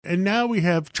and now we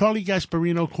have Charlie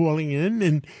Gasparino calling in,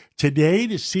 and today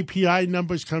the CPI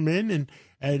numbers come in,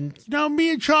 and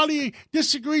me and Charlie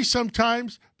disagree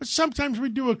sometimes, but sometimes we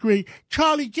do agree.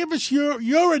 Charlie, give us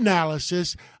your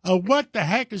analysis of what the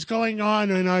heck is going on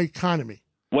in our economy.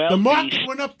 Well, the market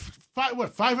went up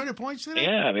 500 points today?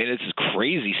 Yeah, I mean, it's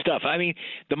crazy stuff. I mean,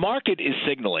 the market is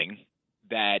signaling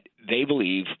that they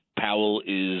believe Powell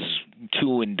is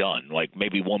two and done, like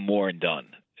maybe one more and done,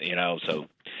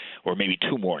 or maybe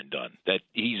two more and done, that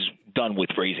he's done with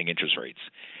raising interest rates,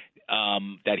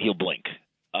 that he'll blink.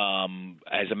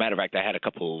 As a matter of fact, I had a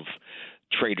couple of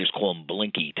traders call him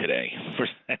Blinky today.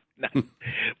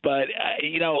 But,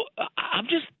 I'm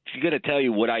just going to tell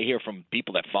you what I hear from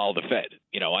people that follow the Fed.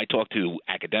 I talk to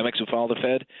academics who follow the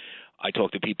Fed. I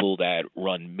talk to people that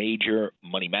run major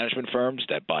money management firms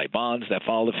that buy bonds that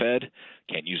follow the Fed.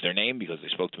 Can't use their name because they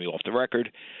spoke to me off the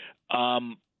record.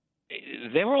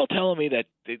 They were all telling me that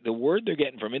the word they're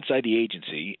getting from inside the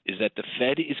agency is that the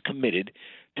Fed is committed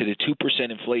to the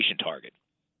 2% inflation target.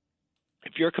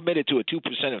 If you're committed to a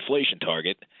 2% inflation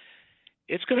target,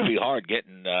 it's going to be hard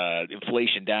getting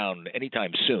inflation down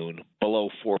anytime soon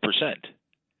below 4%.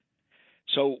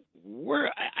 So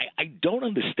I don't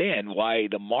understand why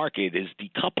the market is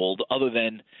decoupled, other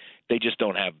than they just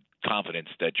don't have confidence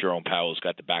that Jerome Powell's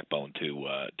got the backbone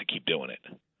to keep doing it.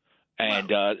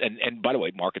 And and by the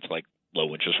way, markets like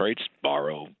low interest rates,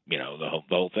 borrow, the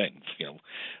whole thing,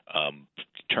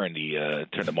 turn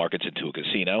the markets into a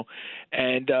casino.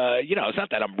 And it's not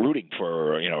that I'm rooting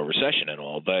for a recession and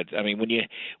all, but I mean when you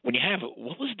have,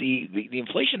 what was the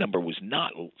inflation number was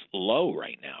not low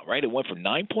right now, right? It went from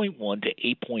 9.1 to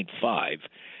 8.5.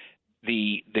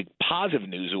 The positive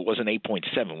news, it wasn't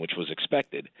 8.7, which was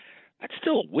expected. That's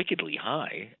still wickedly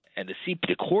high, and the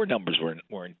core numbers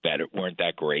weren't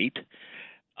that great.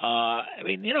 I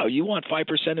mean, you want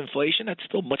 5% inflation. That's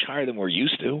still much higher than we're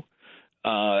used to.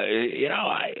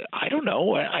 I don't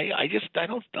know. I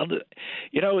don't.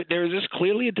 There's just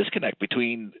clearly a disconnect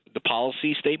between the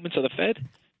policy statements of the Fed.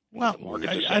 Well,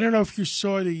 I don't know if you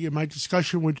saw my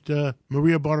discussion with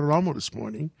Maria Bartiromo this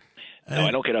morning. No,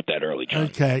 I don't get up that early, John.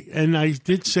 Okay, and I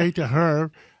did say to her,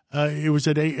 it was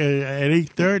at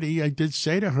 8:30. I did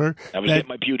say to her I was that getting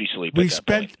my beauty sleep. We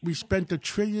spent $1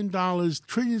 trillion,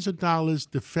 trillions of dollars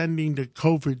defending the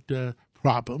COVID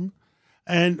problem,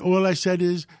 and all I said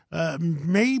is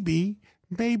maybe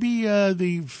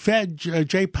the Fed,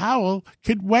 Jay Powell,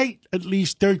 could wait at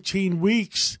least 13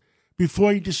 weeks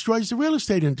before he destroys the real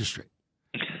estate industry.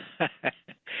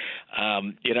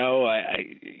 The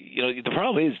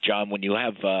problem is, John, when you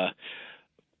have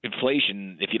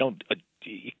inflation, if you don't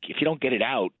get it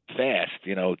out fast,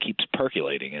 it keeps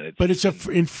percolating. But it's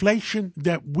inflation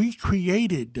that we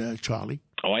created, Charlie.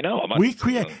 Oh, I know. We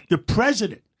created the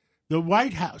president, the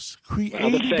White House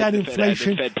created that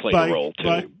inflation the Fed played a role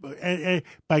too.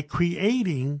 By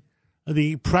creating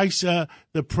the price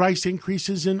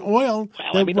increases in oil.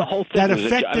 Well, the whole thing that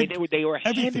affected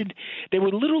everything. They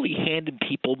were literally handing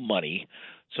people money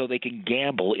so they can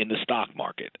gamble in the stock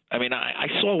market. I mean, I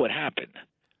saw what happened.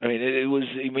 I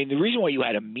mean, the reason why you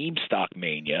had a meme stock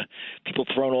mania, people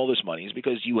throwing all this money, is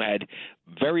because you had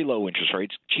very low interest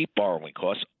rates, cheap borrowing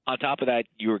costs. On top of that,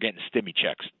 you were getting stimmy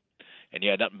checks, and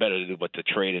you had nothing better to do but to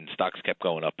trade, and stocks kept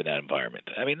going up in that environment.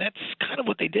 I mean, that's kind of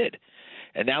what they did.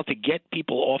 And now to get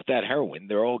people off that heroin,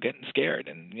 they're all getting scared.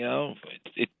 And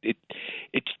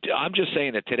I'm just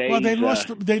saying that today. Well, they lost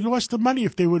the money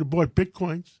if they would have bought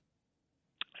bitcoins.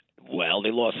 Well, they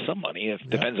lost some money. It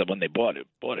depends on when they bought it,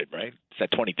 right? It's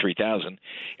at 23,000.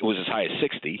 It was as high as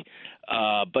 60.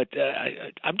 But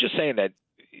I'm just saying that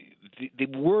the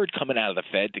word coming out of the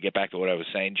Fed, to get back to what I was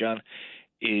saying, John,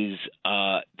 is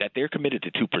that they're committed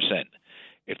to 2%.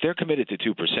 If they're committed to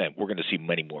 2%, we're going to see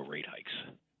many more rate hikes.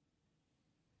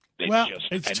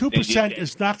 It's 2%.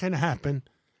 It's not going to happen.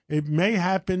 It may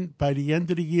happen by the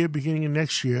end of the year, beginning of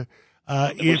next year.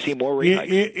 We'll see more rate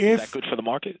hikes. Is that good for the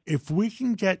market? If we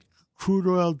can get crude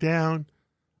oil down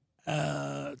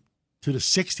to the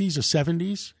 60s or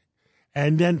 70s,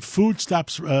 and then food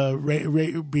stops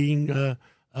being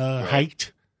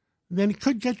hiked, then it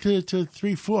could get to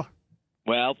 3-4.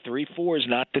 Well, 3-4 is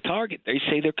not the target. They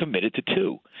say they're committed to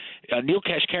 2. Neil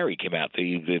Kashkari came out,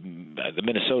 the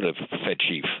Minnesota Fed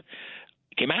chief,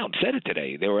 came out and said it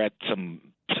today. They were at some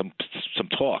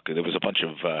talk. There was a bunch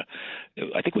of,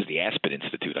 I think it was the Aspen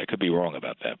Institute. I could be wrong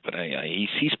about that, but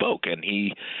he spoke, and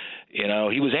he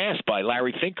was asked by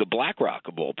Larry Fink of BlackRock,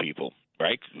 of all people,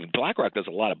 right? BlackRock does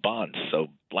a lot of bonds, so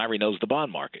Larry knows the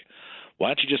bond market. Why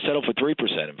don't you just settle for 3%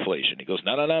 inflation? He goes,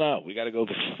 no. We got to go.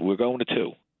 We're going to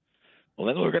 2. Well,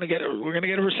 then we're going to get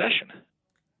a recession.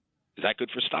 Is that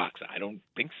good for stocks? I don't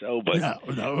think so. But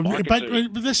no. But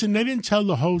listen, they didn't tell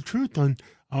the whole truth on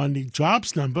the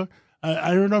jobs number.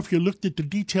 I don't know if you looked at the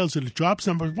details of the jobs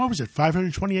number. What was it?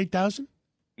 528,000.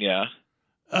 Yeah.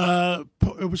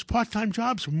 It was part-time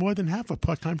jobs. More than half of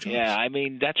part-time jobs. Yeah, I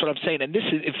mean that's what I'm saying. And this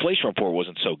inflation report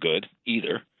wasn't so good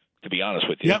either, to be honest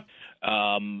with you. Yep.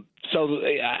 So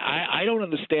I don't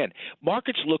understand.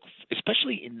 Markets look,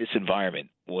 especially in this environment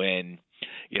when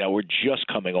we're just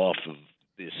coming off of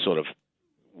this sort of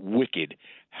wicked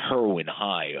heroin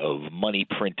high of money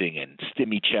printing and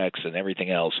stimmy checks and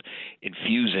everything else,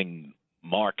 infusing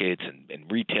markets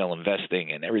and retail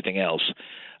investing and everything else.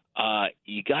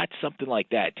 You got something like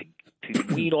that.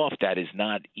 To weed off that is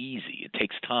not easy. It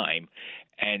takes time,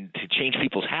 and to change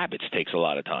people's habits takes a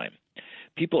lot of time.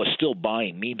 People are still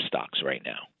buying meme stocks right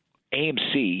now.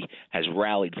 AMC has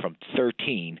rallied from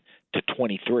 13 to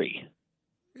 23.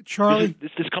 Charlie,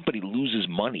 this company loses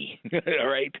money. All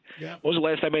right. Yeah. When was the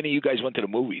last time any of you guys went to the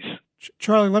movies?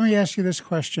 Charlie, let me ask you this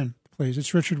question, please.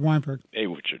 It's Richard Weinberg. Hey,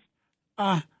 Richard.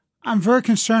 I'm very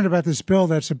concerned about this bill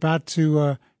that's about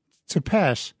to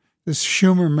pass. This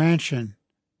Schumer Mansion.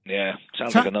 Yeah,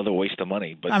 sounds like another waste of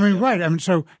money. But right.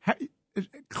 So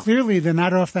clearly they're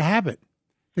not off the habit.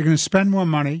 They're going to spend more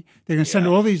money. They're going to send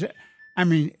all these.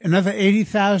 Another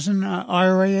 80,000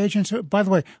 IRA agents. By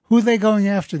the way, who are they going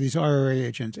after? These IRA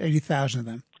agents, 80,000 of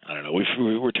them. I don't know.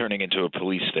 We're turning into a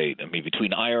police state. I mean,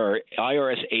 between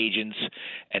IRS agents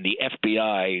and the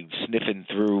FBI sniffing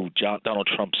through Donald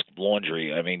Trump's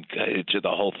laundry. I mean, the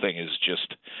whole thing is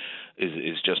just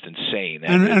insane.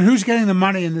 And who's getting the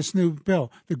money in this new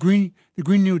bill? The Green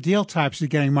New Deal types are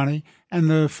getting money, and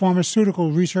the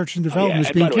pharmaceutical research and development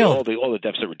is being killed. All the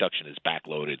deficit reduction is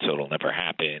backloaded, so it'll never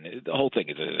happen. The whole thing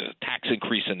is a tax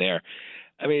increase in there.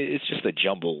 I mean, it's just a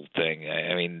jumble thing.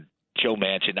 I mean, Joe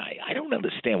Manchin, I don't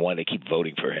understand why they keep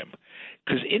voting for him,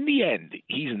 because in the end,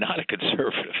 he's not a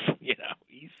conservative.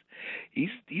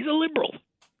 He's a liberal.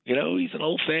 He's an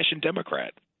old-fashioned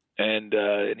Democrat. And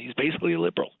he's basically a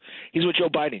liberal. He's what Joe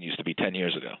Biden used to be 10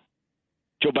 years ago.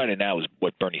 Joe Biden now is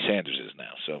what Bernie Sanders is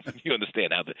now. So you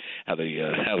understand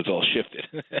how it's all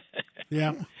shifted.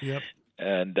 Yeah. Yep.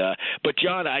 And but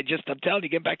John, I'm telling you,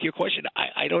 getting back to your question,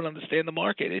 I don't understand the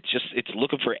market. It's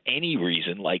looking for any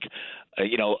reason, like a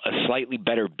slightly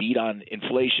better beat on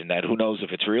inflation. That who knows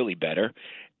if it's really better,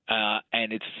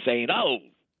 and it's saying,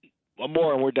 one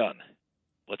more and we're done.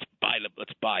 Let's buy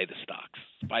the stocks,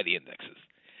 buy the indexes.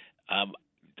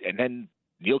 And then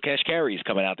Neil Kashkari is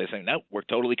coming out there saying, no, we're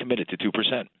totally committed to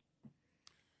 2%.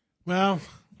 Well,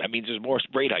 that means there's more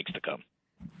rate hikes to come.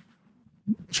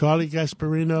 Charlie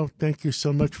Gasparino, thank you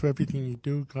so much for everything you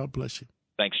do. God bless you.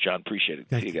 Thanks, John. Appreciate it.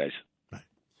 See you guys. Bye.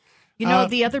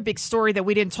 The other big story that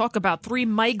we didn't talk about, 3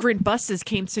 migrant buses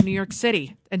came to New York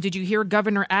City. And did you hear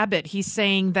Governor Abbott? He's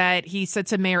saying that he said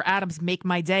to Mayor Adams, make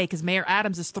my day, because Mayor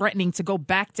Adams is threatening to go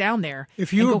back down there.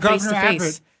 If you were Governor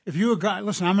Abbott,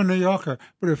 listen, I'm a New Yorker,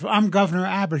 but if I'm Governor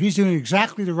Abbott, he's doing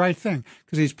exactly the right thing,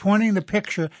 because he's pointing the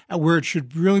picture at where it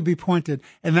should really be pointed,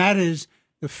 and that is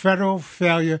the federal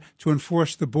failure to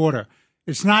enforce the border.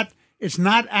 It's not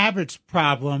Abbott's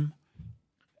problem,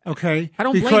 okay? I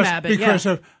don't blame Abbott. Because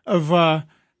of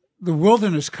the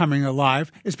wilderness coming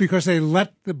alive. It's because they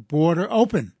let the border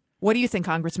open. What do you think,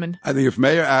 Congressman? I think if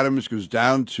Mayor Adams goes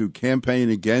down to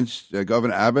campaign against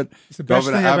Governor Abbott, it's the best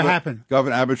thing ever happened.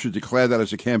 Governor Abbott should declare that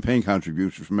as a campaign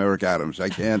contribution from Eric Adams. I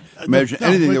can't imagine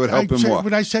anything that would help him more.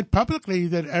 But I said publicly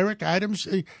that Eric Adams,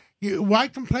 why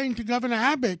complain to Governor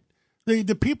Abbott?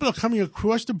 The people are coming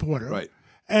across the border. Right.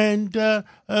 And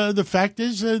the fact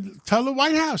is, tell the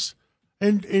White House.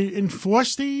 And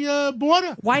enforce the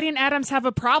border. Why didn't Adams have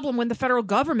a problem when the federal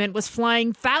government was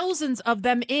flying thousands of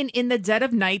them in the dead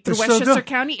of night through Westchester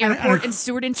County Airport and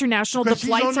Seward International? The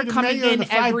flights are coming in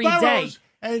every day.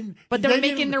 But they're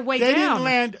making their way down.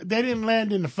 They didn't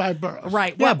land in the 5 boroughs.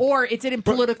 Right. Well, or it didn't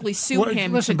politically suit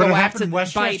him to go after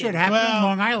Biden. It happened in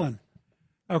Long Island.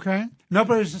 Okay?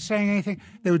 Nobody was saying anything.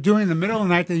 They were doing it in the middle of the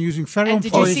night. They're using federal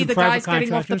employees and did you see the guys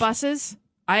getting off the contractors. buses?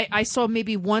 I saw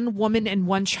maybe one woman and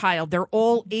one child. They're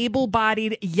all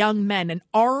able-bodied young men, an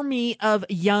army of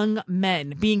young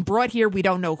men being brought here. We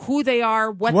don't know who they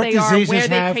are, what they are, where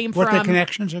they came what from. their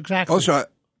connections exactly. Also,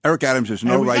 Eric Adams has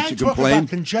no right to complain. We got to talk about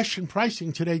congestion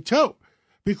pricing today, too,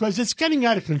 because it's getting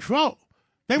out of control.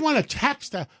 They want to tax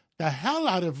the hell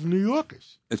out of New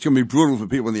Yorkers. It's going to be brutal for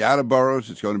people in the outer boroughs.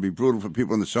 It's going to be brutal for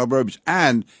people in the suburbs,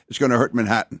 and it's going to hurt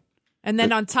Manhattan. And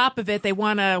then on top of it, they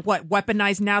want to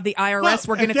weaponize now the IRS. Well,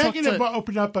 We're going to talk if they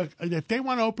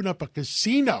want to open up a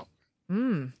casino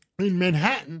in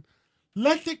Manhattan,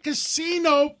 let the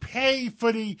casino pay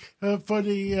for the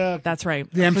that's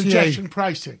right, the congestion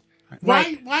pricing.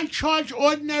 Right. Why charge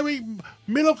ordinary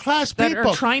middle-class people that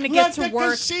are trying to get to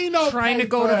work, trying to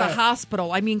go to the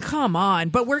hospital? I mean, come on.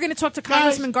 But we're going to talk to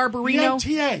Congressman Garbarino.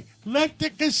 The MTA, let the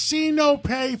casino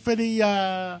pay for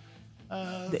the...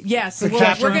 yes, we're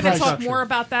going to talk more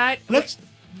about that.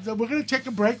 We're going to take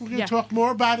a break. We're going to talk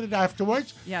more about it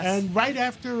afterwards. Yes. And right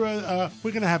after, we're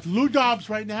going to have Lou Dobbs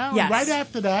right now. Yes. And right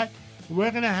after that, we're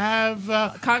going to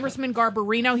have... Congressman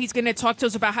Garbarino. He's going to talk to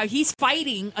us about how he's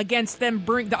fighting against them,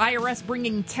 the IRS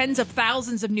bringing tens of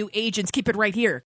thousands of new agents. Keep it right here.